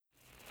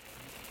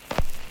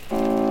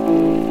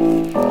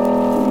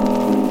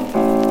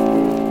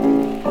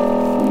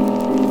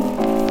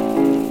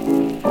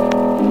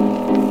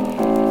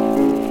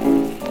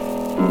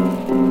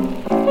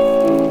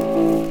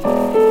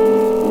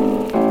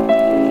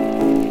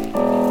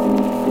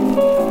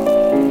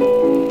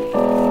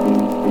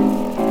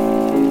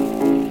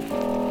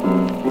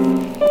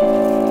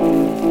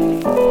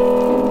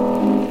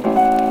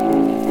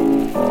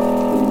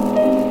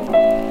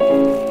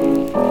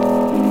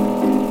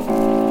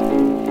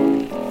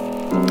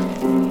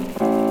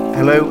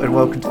Hello and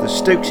welcome to the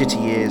Stoke City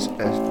Years,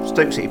 a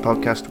Stoke City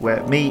podcast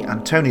where me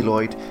and Tony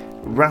Lloyd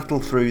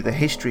rattle through the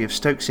history of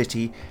Stoke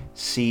City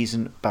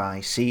season by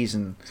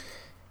season.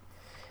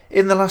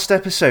 In the last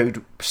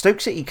episode,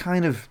 Stoke City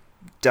kind of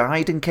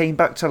died and came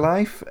back to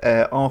life.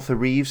 Arthur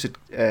Reeves had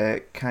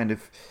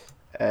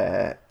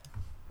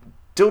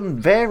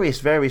done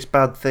various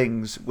bad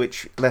things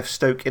which left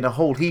Stoke in a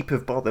whole heap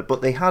of bother,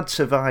 but they had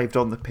survived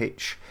on the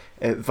pitch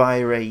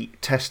via a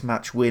test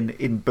match win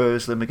in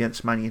Burslem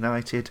against Man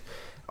United.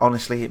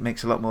 Honestly, it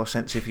makes a lot more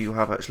sense if you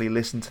have actually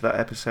listened to that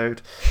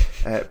episode.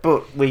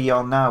 But we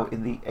are now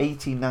in the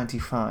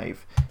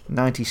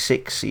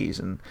 1895-96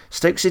 season.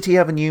 Stoke City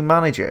have a new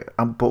manager,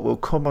 but we'll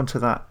come on to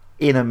that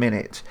in a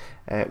minute.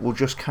 We'll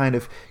just kind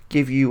of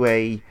give you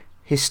a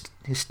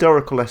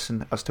historical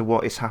lesson as to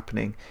what is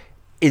happening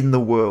in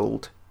the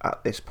world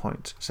at this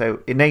point.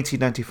 So, in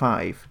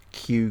 1895,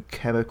 cue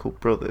Chemical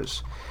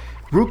Brothers.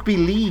 Rugby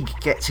League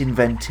gets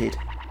invented.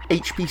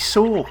 HB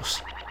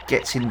Sauce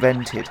gets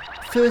invented.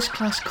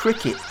 First-class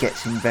cricket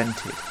gets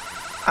invented.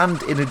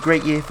 And in a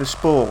great year for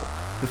sport,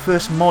 the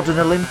first modern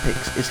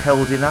Olympics is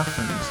held in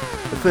Athens.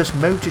 The first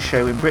motor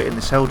show in Britain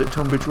is held at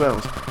Tunbridge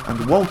Wells.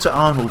 And Walter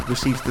Arnold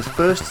receives the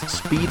first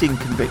speeding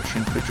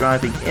conviction for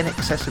driving in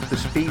excess of the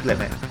speed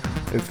limit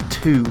of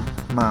 2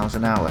 miles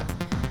an hour.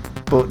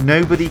 But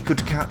nobody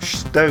could catch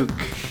Stoke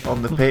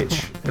on the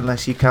pitch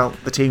unless you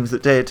count the teams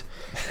that did.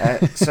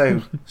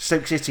 So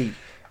Stoke City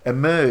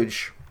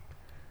emerge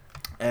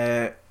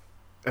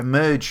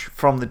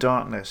from the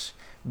darkness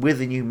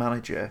with a new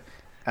manager,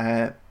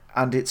 and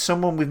it's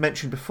someone we've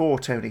mentioned before,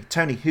 Tony.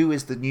 Tony, who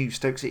is the new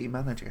Stoke City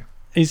manager?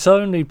 It's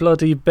only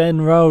bloody It's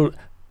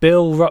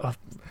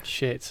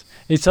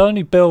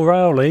only Bill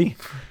Rowley.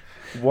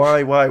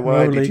 Why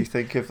Rowley. Did you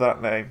think of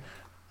that name?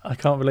 I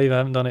can't believe I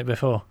haven't done it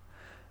before.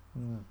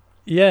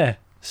 Yeah,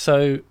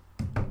 so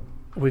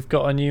we've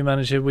got a new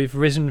manager. We've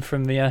risen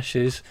from the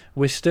ashes.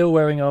 We're still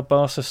wearing our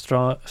Barca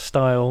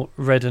style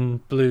red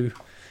and blue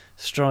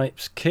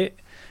stripes kit.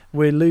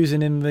 We're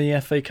losing in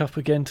the FA Cup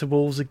again to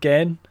Wolves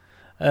again.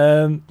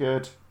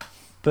 Good.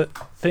 But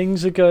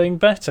things are going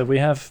better. We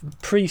have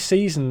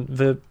pre-season.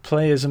 The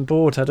players and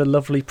board had a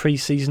lovely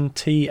pre-season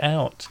tea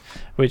out,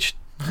 which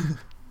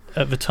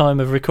at the time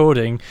of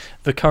recording,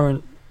 the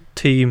current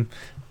team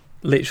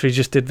literally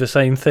just did the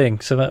same thing.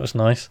 So that was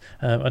nice.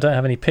 I don't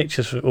have any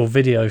pictures or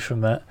video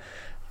from that.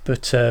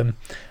 But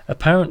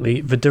apparently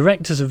the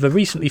directors of the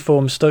recently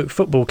formed Stoke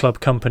Football Club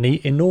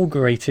company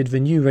inaugurated the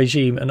new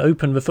regime and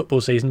opened the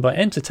football season by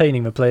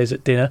entertaining the players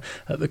at dinner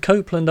at the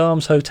Copeland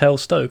Arms Hotel,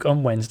 Stoke,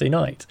 on Wednesday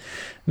night.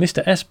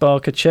 Mr. S.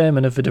 Barker,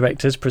 chairman of the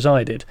directors,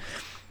 presided.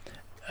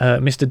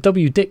 Mr.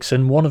 W.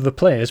 Dixon, one of the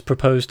players,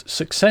 proposed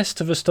success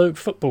to the Stoke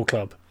Football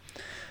Club.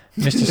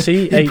 Mr.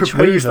 C. H.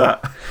 Weaver.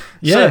 That?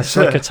 Yes,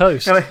 like a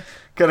toast.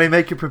 Can I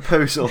make a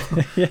proposal?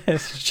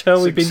 Yes,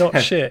 shall we be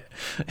not shit?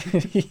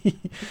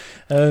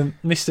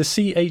 Mr.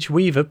 C. H.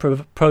 Weaver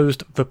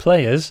proposed the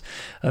players,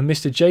 and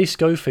Mr. J.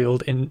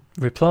 Schofield, in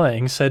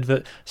replying, said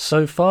that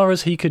so far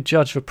as he could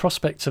judge, the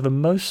prospects of a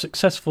most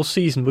successful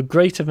season were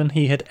greater than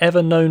he had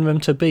ever known them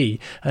to be,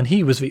 and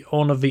he was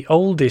one of the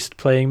oldest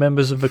playing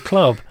members of the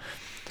club.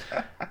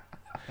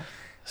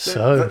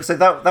 So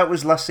that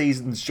was last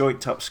season's joint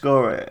top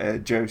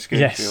scorer, Joe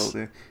Schofield.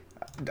 Yes.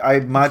 I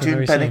imagine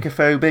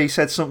Benicophobe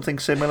said something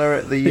similar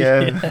at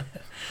the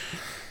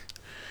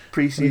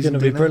pre-season We're going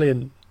to be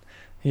brilliant.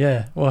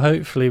 Yeah, well,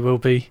 hopefully we'll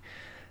be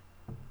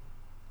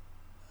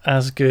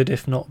as good,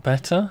 if not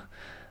better,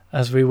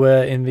 as we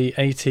were in the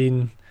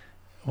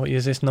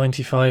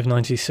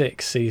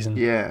 95-96 season.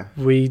 Yeah.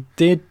 We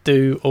did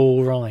do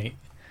all right.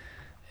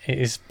 It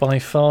is by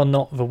far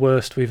not the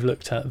worst we've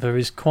looked at. There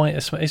is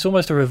it's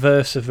almost a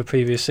reverse of the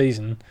previous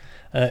season,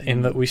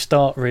 in that we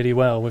start really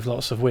well with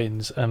lots of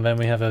wins and then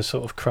we have a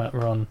sort of crap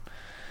run.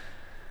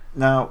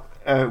 Now,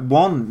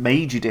 one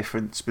major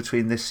difference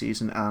between this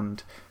season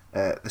and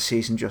the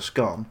season just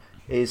gone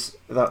is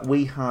that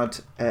we had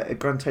a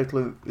grand total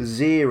of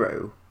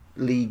 0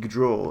 league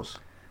draws.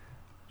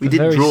 We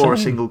didn't draw a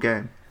single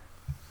game.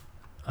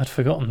 I'd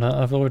forgotten that.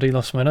 I've already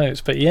lost my notes.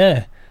 But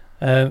yeah,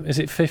 is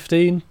it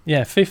 15?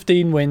 Yeah,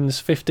 15 wins,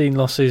 15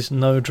 losses,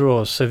 no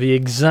draws. So the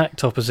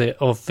exact opposite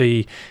of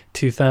the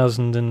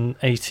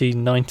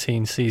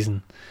 2018-19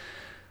 season.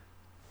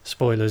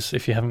 Spoilers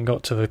if you haven't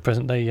got to the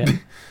present day yet.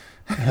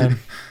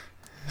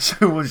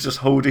 Someone's just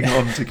holding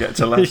on to get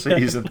to last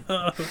season.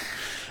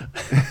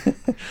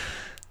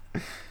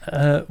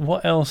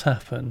 What else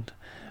happened?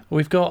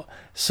 We've got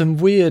some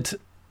weird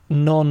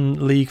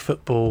non-league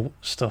football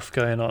stuff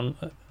going on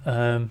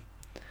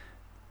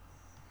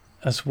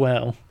as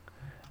well,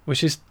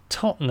 which is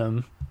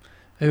Tottenham,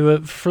 who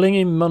are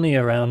flinging money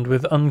around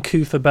with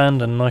uncouth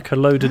abandon like a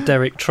load of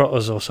Derek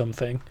Trotters or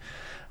something.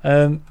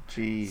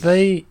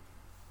 Jeez.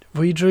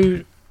 We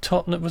drew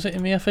Tottenham, was it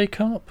in the FA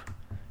Cup?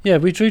 Yeah,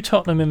 we drew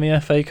Tottenham in the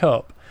FA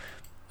Cup.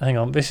 Hang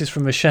on, this is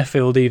from the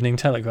Sheffield Evening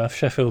Telegraph,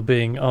 Sheffield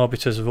being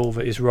arbiters of all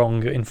that is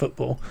wrong in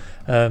football.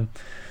 The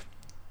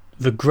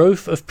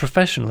growth of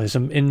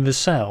professionalism in the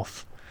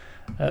south.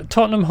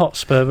 Tottenham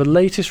Hotspur, the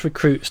latest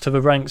recruits to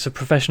the ranks of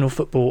professional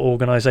football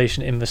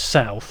organisation in the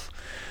south,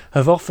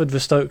 have offered the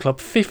Stoke club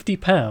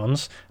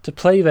 £50 to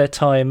play their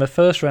tie in the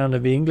first round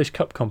of the English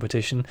Cup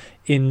competition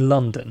in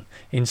London,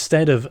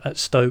 instead of at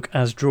Stoke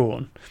as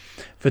drawn.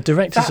 The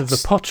directors of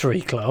the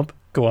Pottery Club...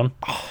 Go on.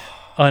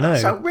 I know,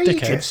 that's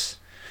outrageous. Dickheads.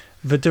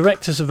 The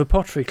directors of the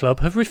Pottery Club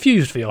have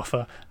refused the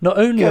offer, not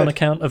only on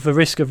account of the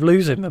risk of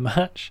losing the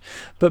match,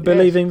 but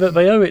believing that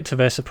they owe it to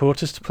their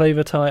supporters to play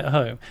the tie at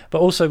home. But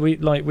also, we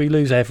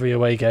lose every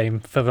away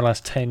game for the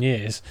last 10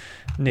 years,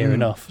 near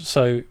enough.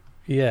 So,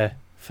 yeah,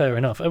 fair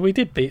enough. And we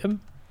did beat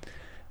them.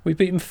 We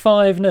beat them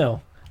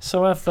 5-0.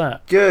 So have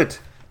that. Good.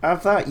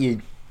 Have that,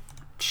 you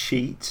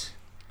cheat.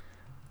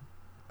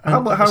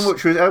 How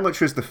much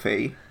was the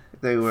fee?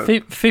 They were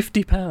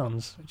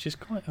 £50, which is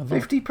quite a lot.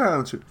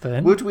 £50.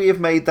 Then. Would we have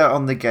made that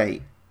on the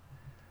gate?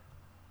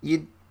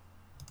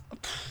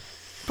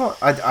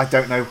 But I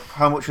don't know.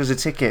 How much was a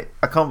ticket?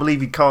 I can't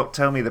believe you can't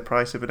tell me the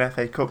price of an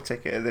FA Cup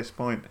ticket at this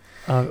point.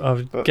 I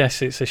would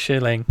guess it's a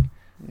shilling.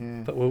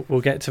 Yeah. But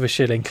we'll get to the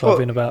shilling club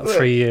in about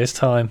 3 years'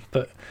 time.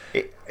 But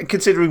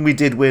considering we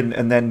did win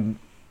and then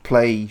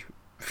play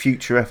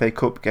future FA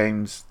Cup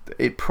games,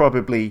 it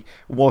probably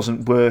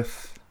wasn't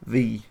worth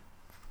the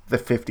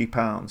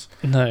 £50.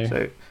 No.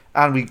 So,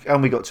 and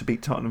we got to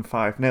beat Tottenham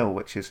 5-0,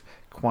 which is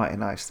quite a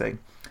nice thing.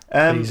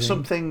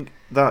 Something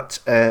that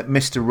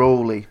Mr.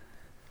 Rowley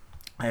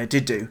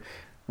did do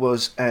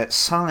was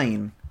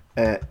sign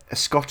a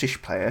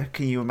Scottish player.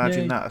 Can you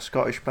imagine that? A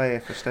Scottish player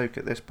for Stoke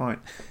at this point.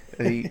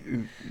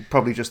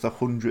 Probably just the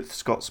 100th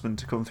Scotsman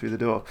to come through the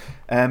door.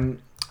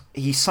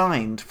 He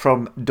signed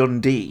from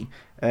Dundee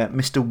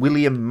Mr.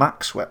 William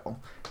Maxwell,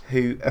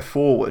 a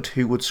forward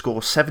who would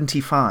score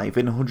 75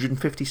 in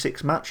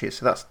 156 matches.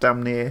 So that's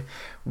damn near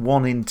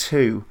 1 in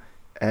 2.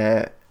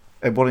 A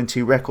 1 in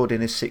 2 record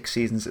in his 6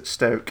 seasons at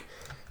Stoke.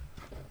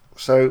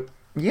 So,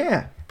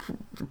 yeah,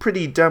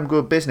 pretty damn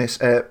good business.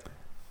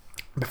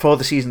 Before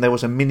the season, there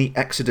was a mini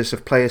exodus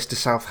of players to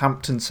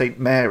Southampton St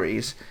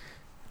Mary's,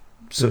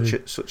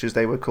 such as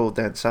they were called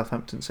then,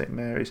 Southampton St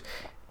Mary's.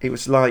 It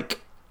was like...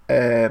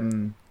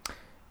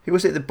 who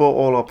was it that bought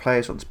all our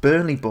players once?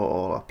 Burnley bought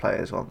all our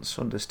players once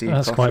under Steve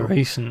That's Cotterill. quite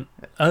recent.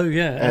 Oh,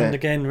 yeah, and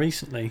again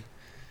recently.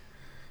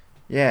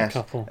 Yeah. A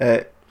couple.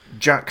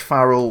 Jack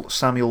Farrell,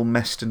 Samuel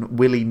Meston,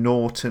 Willie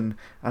Norton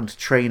and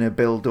trainer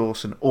Bill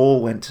Dawson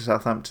all went to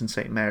Southampton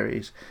St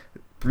Mary's.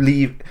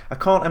 I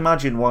can't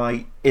imagine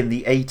why in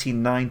the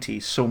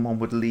 1890s someone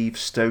would leave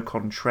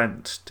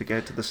Stoke-on-Trent to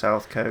go to the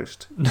South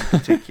Coast.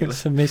 Particularly.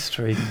 It's a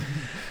mystery.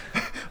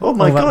 Oh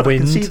my God, I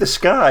can see the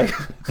sky.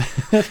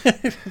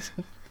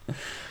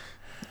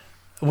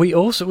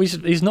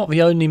 He's not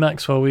the only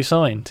Maxwell we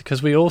signed,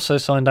 because we also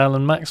signed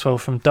Alan Maxwell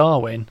from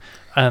Darwin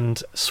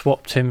and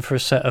swapped him for a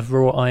set of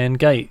wrought iron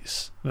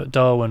gates that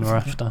Darwin were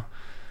after.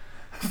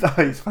 That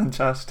is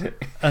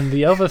fantastic. And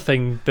the other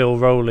thing Bill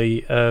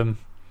Rowley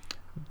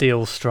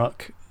deal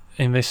struck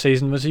in this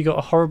season was he got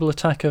a horrible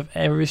attack of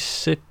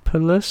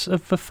erysipelas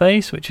of the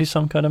face, which is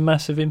some kind of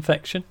massive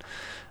infection.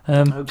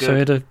 So he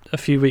had a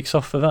few weeks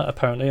off for that,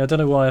 apparently. I don't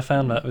know why I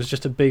found that. It was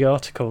just a big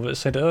article that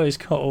said, he's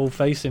got all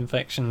face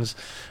infections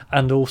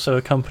and also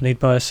accompanied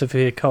by a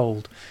severe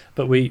cold.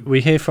 But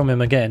we hear from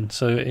him again,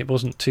 so it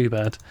wasn't too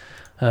bad.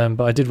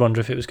 But I did wonder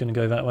if it was going to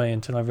go that way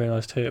until I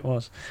realised who it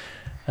was.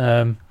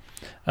 Was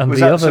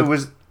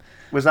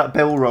that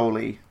Bill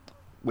Rowley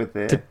with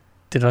the...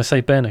 Did I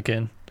say Ben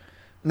again?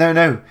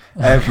 No.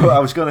 I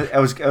was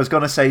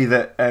gonna say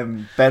that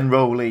Ben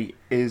Rowley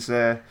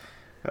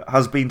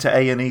has been to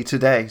A&E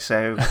today,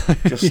 so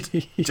just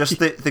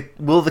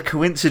will the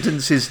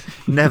coincidences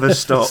never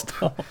stop?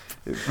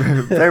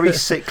 Very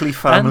sickly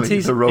family,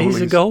 and the Rowleys.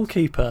 He's a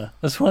goalkeeper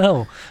as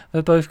well.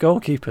 They're both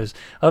goalkeepers.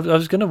 I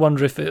was going to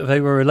wonder if they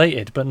were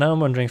related, but now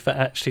I'm wondering if they're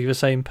actually the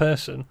same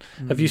person.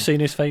 Have you seen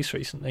his face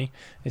recently?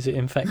 Is it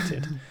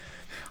infected?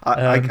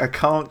 I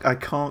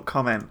can't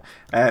comment,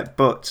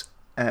 but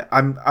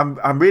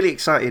I'm really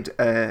excited.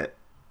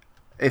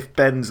 If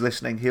Ben's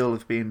listening, he'll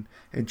have been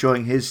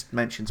enjoying his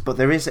mentions. But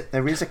there is a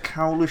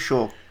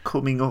Cowlishaw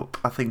coming up,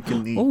 I think,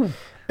 in the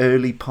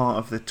early part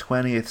of the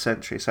 20th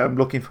century. So I'm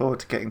looking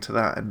forward to getting to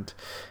that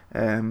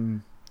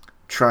and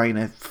trying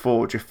to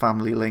forge a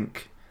family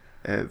link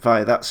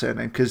via that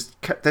surname, because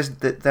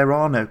there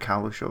are no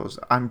Cowlishaws.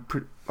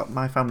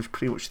 My family's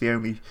pretty much the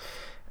only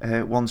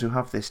ones who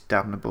have this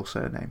damnable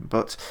surname.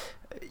 But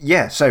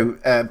yeah, so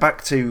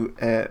back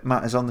to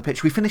matters on the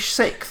pitch. We finished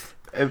 6th,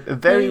 a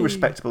very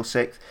respectable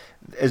 6th,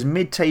 as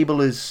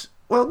mid-table as...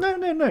 Well, no,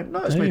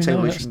 not as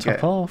mid-table as you can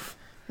get. Half.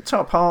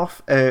 Top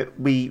half.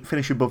 We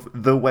finish above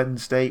the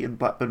Wednesday in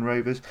Blackburn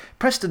Rovers.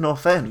 Preston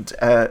North End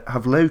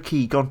have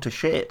low-key gone to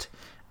shit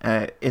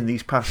in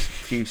these past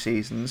few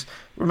seasons.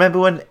 Remember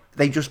when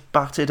they just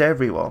battered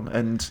everyone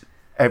and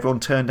everyone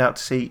turned out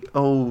to see,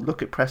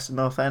 look at Preston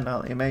North End,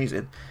 aren't they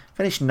amazing?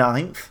 Finished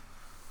 9th.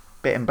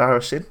 Bit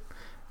embarrassing.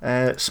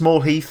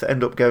 Small Heath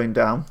end up going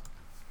down.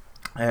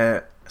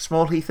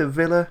 Small Heath of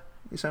Villa,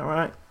 is that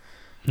right?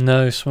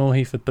 No, Small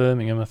Heath of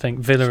Birmingham, I think.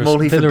 Villa Small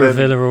Heath of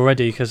Villa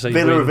already, because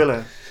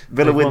Villa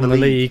win the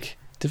league.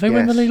 Did they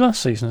win the Yes. league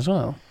last season as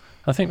well?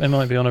 I think they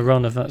might be on a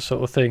run of that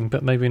sort of thing,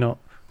 but maybe not.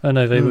 Oh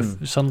no, they were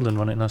Sunderland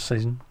won it last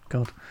season.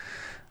 God.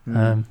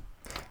 But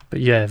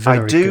yeah,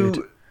 very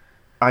good.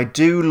 I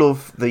do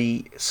love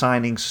the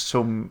signing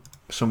someone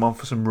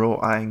for some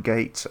wrought iron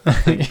gates. I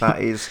think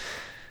that is.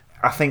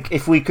 I think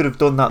if we could have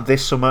done that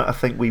this summer, I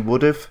think we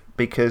would have,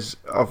 because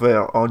of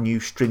our new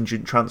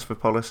stringent transfer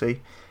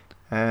policy.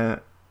 I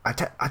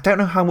don't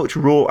know how much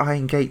wrought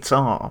iron gates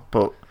are,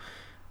 but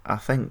I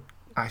think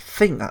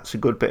that's a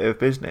good bit of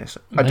business.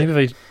 Maybe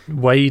they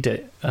weighed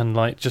it and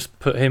like just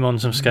put him on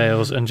some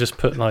scales and just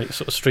put like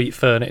sort of street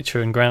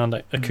furniture and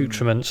ground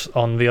accoutrements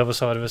on the other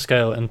side of a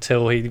scale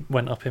until he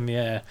went up in the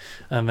air,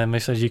 and then they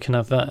said you can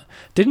have that.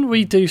 Didn't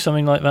we do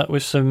something like that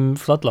with some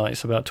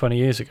floodlights about 20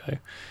 years ago?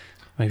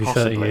 Maybe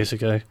Possibly. 30 years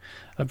ago.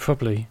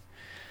 Probably.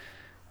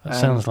 That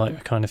sounds like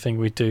the kind of thing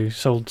we'd do.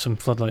 Sold some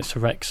floodlights to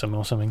Wrexham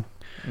or something.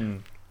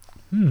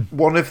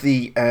 One of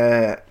the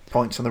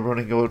points on the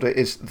running order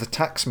is the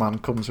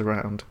taxman comes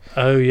around.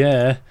 Oh,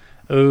 yeah.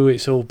 Oh,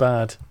 it's all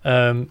bad.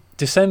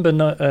 December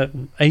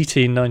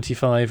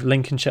 1895,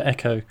 Lincolnshire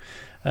Echo.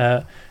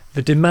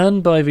 The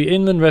demand by the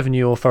Inland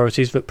Revenue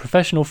Authorities that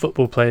professional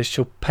football players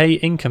shall pay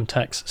income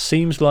tax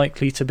seems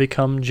likely to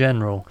become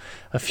general.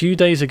 A few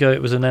days ago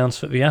it was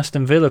announced that the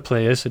Aston Villa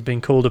players had been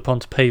called upon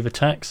to pay the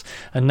tax,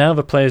 and now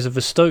the players of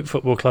the Stoke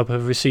Football Club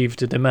have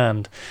received a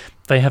demand.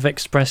 They have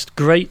expressed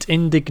great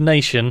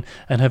indignation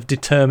and have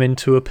determined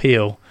to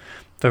appeal.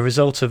 The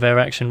result of their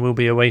action will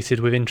be awaited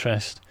with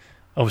interest.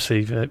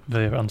 Obviously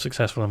they're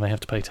unsuccessful and they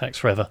have to pay tax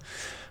forever.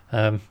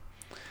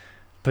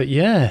 But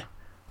yeah.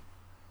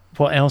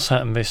 What else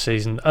happened this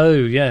season? Oh,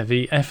 yeah,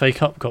 the FA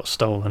Cup got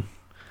stolen.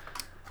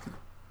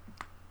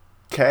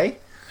 Okay.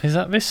 Is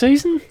that this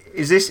season?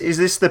 Is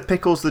this the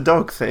Pickles the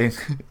dog thing?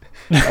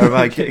 Or am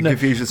I getting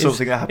confused with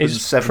something that happened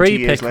 70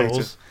 years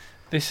later?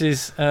 This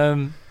is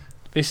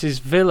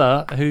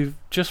Villa, who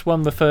just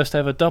won the first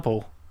ever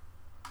double.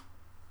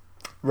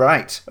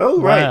 Right. Oh,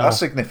 Wow. right. That's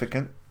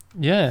significant.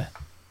 Yeah.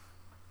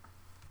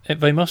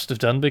 They must have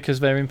done,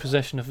 because they're in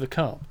possession of the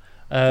cup.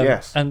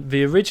 Yes. And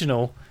the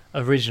original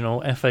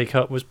FA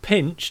Cup was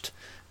pinched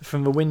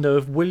from the window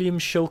of William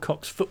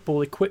Shilcock's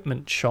football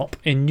equipment shop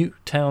in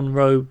Newtown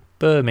Row,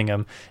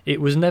 Birmingham. It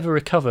was never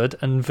recovered,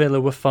 and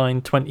Villa were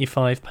fined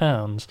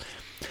 £25.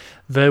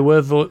 There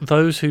were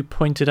those who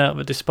pointed out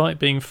that despite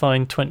being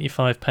fined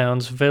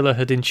 £25, Villa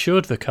had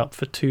insured the cup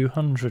for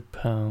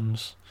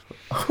 £200.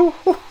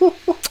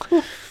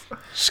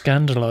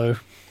 Scandalo.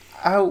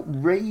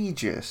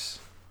 Outrageous.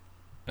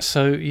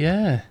 So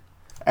yeah.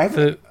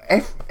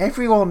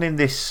 Everyone in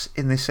this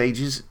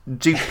age is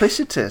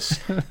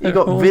duplicitous. You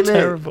got all Villa,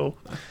 terrible.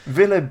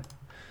 Villa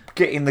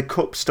getting the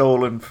cup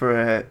stolen for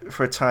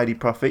a tidy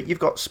profit. You've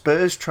got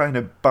Spurs trying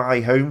to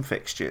buy home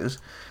fixtures.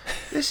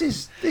 This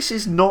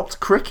is not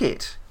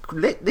cricket.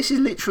 This is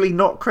literally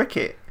not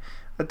cricket.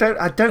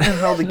 I don't know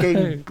how the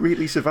game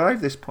really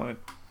survived this point.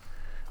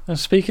 And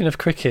speaking of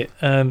cricket,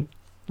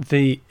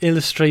 the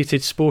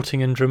Illustrated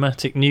Sporting and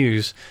Dramatic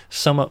News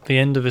sum up the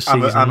end of the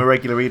season. I'm a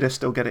regular reader.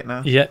 Still get it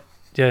now. Yeah,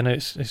 no,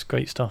 it's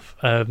great stuff.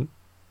 Good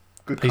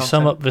They content.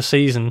 sum up the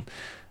season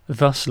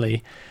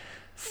thusly: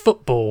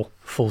 football,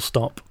 full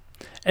stop.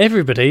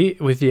 Everybody,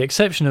 with the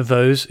exception of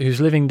those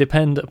whose living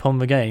depend upon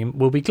the game,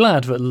 will be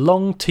glad that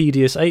long,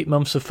 tedious 8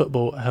 months of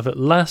football have at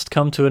last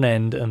come to an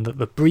end and that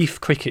the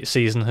brief cricket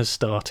season has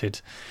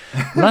started.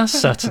 Last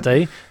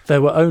Saturday,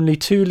 there were only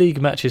 2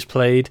 league matches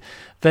played,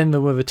 then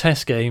there were the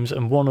test games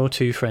and 1 or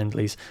 2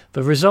 friendlies,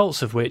 the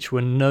results of which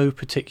were no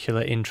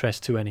particular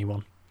interest to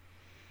anyone.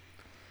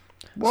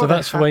 So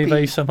that's the way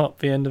they sum up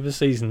the end of the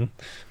season.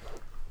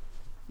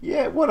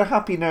 Yeah, what a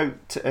happy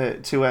note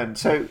to end.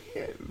 So,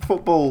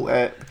 football,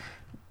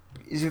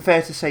 is it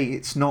fair to say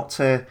it's not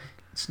the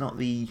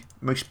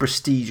most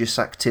prestigious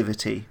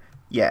activity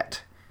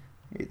yet?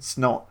 It's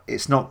not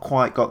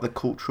quite got the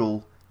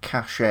cultural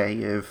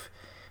cachet of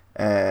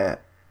An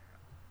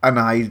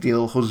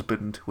Ideal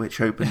Husband,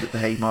 which opened at the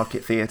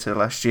Haymarket Theatre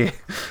last year.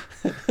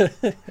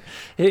 It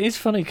is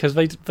funny because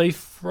they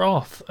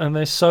froth and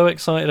they're so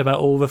excited about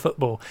all the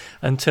football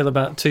until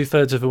about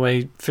 2/3 of the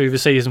way through the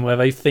season, where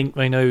they think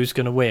they know who's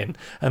going to win,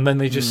 and then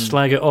they just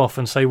slag it off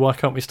and say, why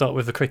can't we start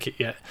with the cricket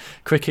yet?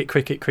 Cricket.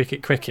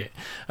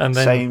 And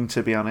then, Same,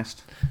 to be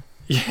honest.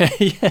 Yeah,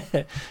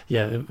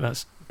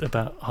 that's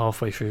about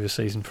halfway through the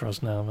season for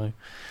us now, though.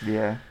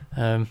 Yeah.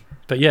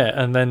 But yeah,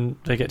 and then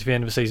they get to the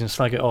end of the season,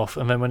 slag it off,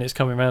 and then when it's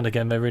coming around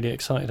again, they're really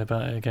excited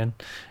about it again.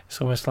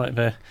 It's almost like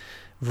they're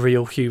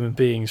real human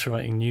beings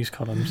writing news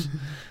columns,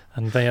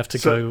 and they have to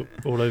go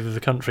all over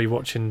the country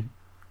watching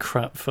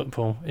crap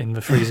football in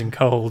the freezing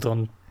cold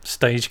on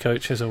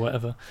stagecoaches or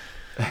whatever.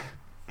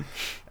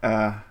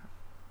 I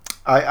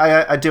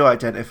do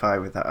identify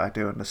with that. I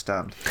do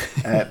understand.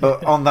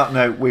 But on that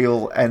note,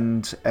 we'll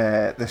end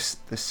the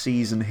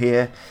season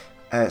here.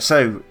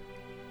 So,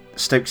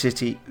 Stokes,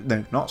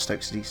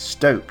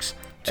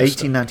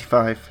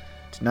 1895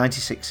 to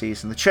 96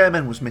 season. The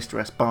chairman was Mr.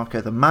 S.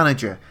 Barker. The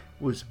manager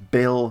was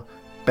Bill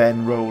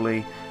Ben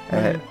Rowley.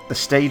 The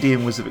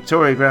stadium was the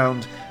Victoria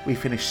Ground. We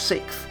finished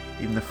 6th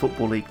in the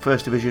Football League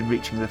First Division,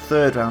 reaching the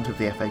third round of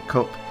the FA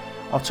Cup.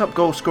 Our top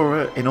goal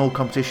scorer in all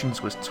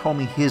competitions was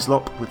Tommy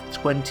Hislop with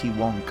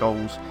 21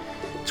 goals.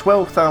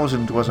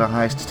 12,000 was our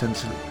highest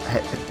attendance.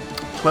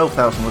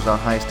 12,000 was our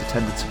highest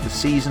attendance of the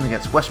season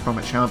against West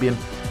Bromwich Albion.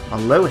 Our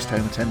lowest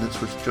home attendance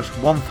was just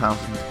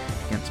 1,000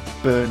 against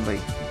Burnley.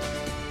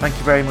 Thank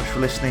you very much for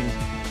listening.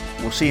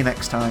 We'll see you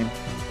next time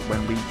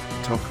when we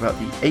talk about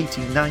the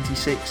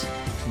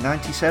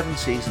 1896-97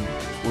 season.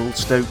 Will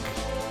Stoke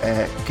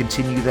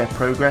continue their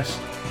progress?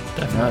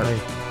 Definitely.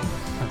 No.